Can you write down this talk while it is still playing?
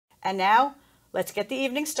And now, let's get the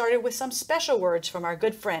evening started with some special words from our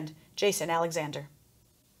good friend, Jason Alexander.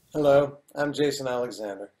 Hello, I'm Jason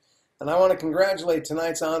Alexander, and I want to congratulate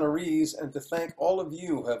tonight's honorees and to thank all of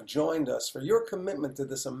you who have joined us for your commitment to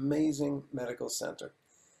this amazing medical center.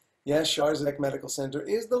 Yes, Shaare Zedek Medical Center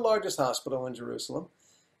is the largest hospital in Jerusalem,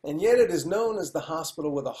 and yet it is known as the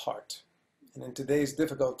hospital with a heart. And in today's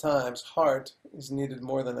difficult times, heart is needed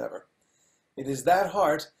more than ever. It is that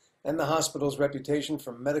heart and the hospital's reputation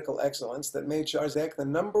for medical excellence that made Shaare Zedek the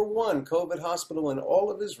 #1 COVID hospital in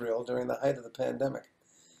all of Israel during the height of the pandemic.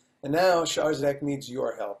 And now Shaare Zedek needs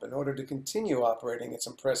your help in order to continue operating its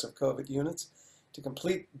impressive COVID units, to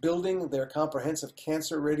complete building their comprehensive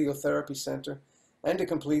cancer radiotherapy center, and to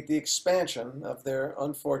complete the expansion of their,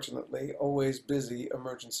 unfortunately, always busy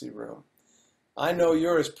emergency room. I know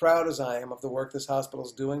you're as proud as I am of the work this hospital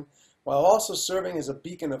is doing, while also serving as a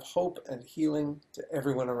beacon of hope and healing to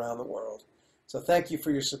everyone around the world. So thank you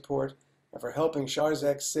for your support and for helping Shaare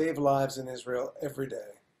Zedek save lives in Israel every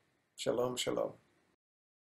day. Shalom, shalom.